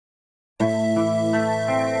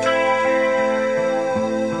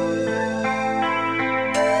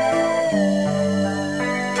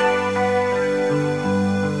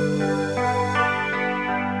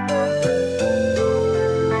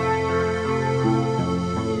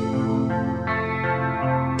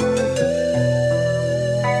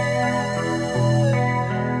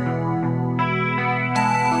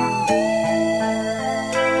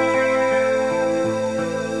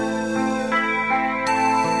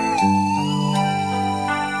I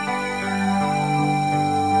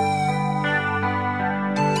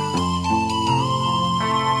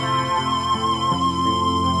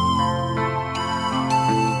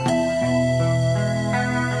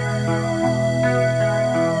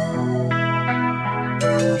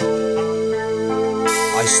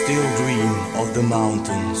still dream of the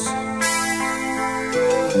mountains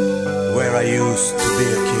where I used to be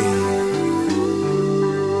a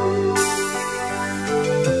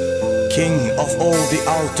king of all the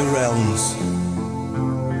outer realms.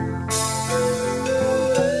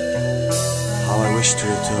 How I wish to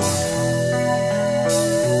return.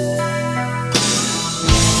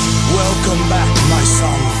 Welcome back, my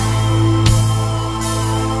son.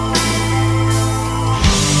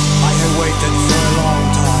 I have waited for a long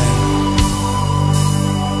time,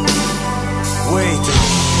 waited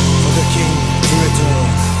for the king to return.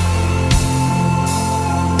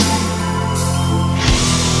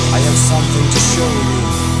 I have something to show you.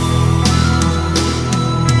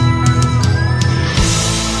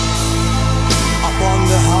 Up on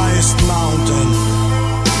the highest mountain,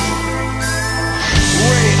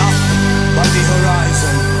 way up by the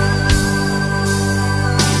horizon,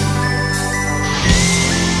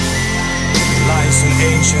 lies an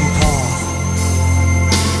ancient path,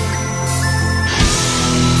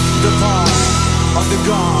 the path of the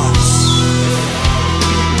gods.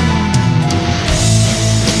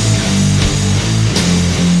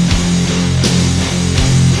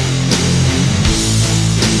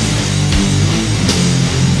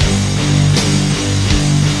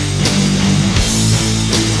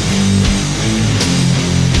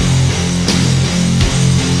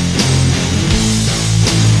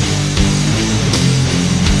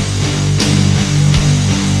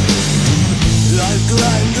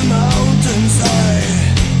 Climb the mountains high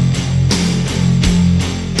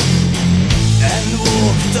and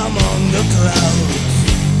walked among the clouds.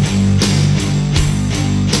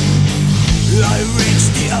 I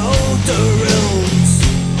reached the outer realms,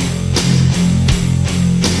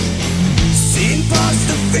 seen past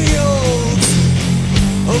the fields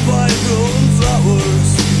of wild-grown flowers,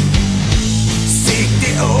 seek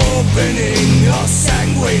the opening of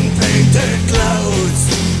sanguine painted clouds.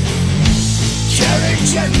 Carry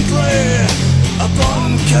gently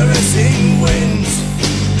upon caressing winds,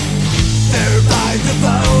 there by the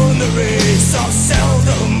boundaries of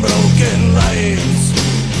seldom broken lines,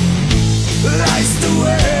 lies the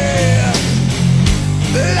way,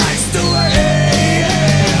 lies the way.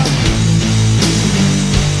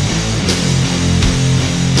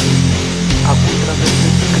 Aku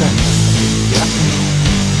traversei de krastets,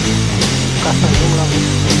 ca să ajung la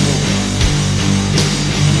vârful.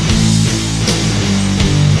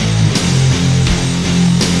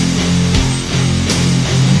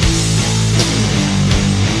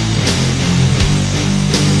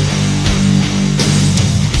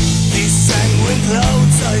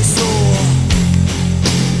 Clouds I saw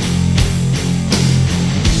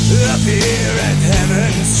appear at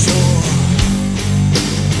heaven's shore,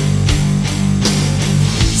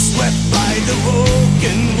 swept by the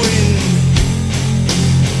woken wind,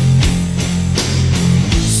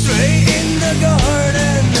 stray in the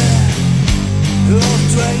garden of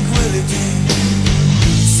tranquility,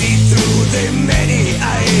 see through the many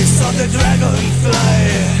eyes of the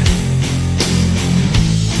dragonfly.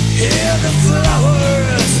 Hear the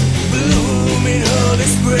flowers bloom in early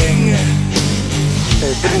spring,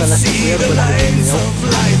 and see the lines of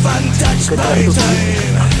life untouched by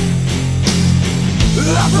time.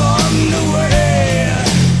 Up on the way,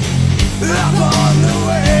 up on the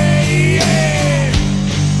way, yeah.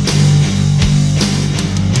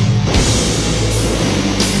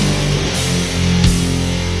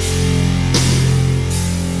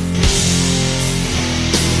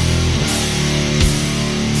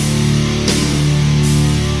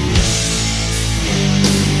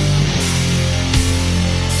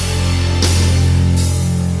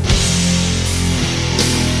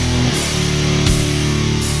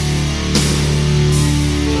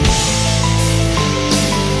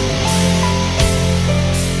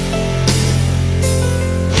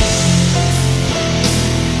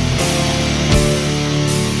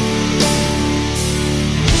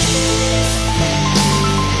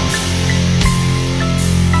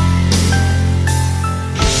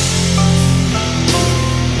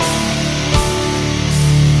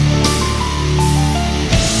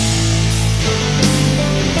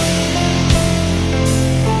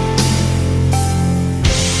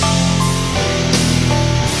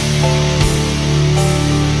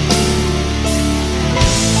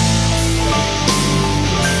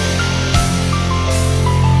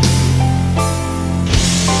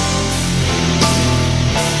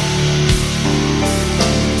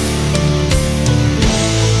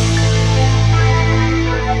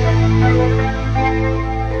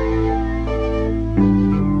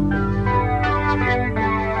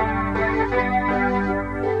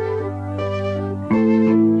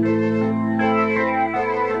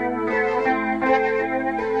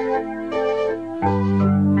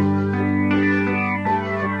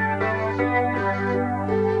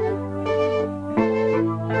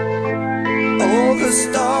 all the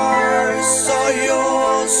stars are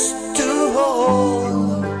yours to hold.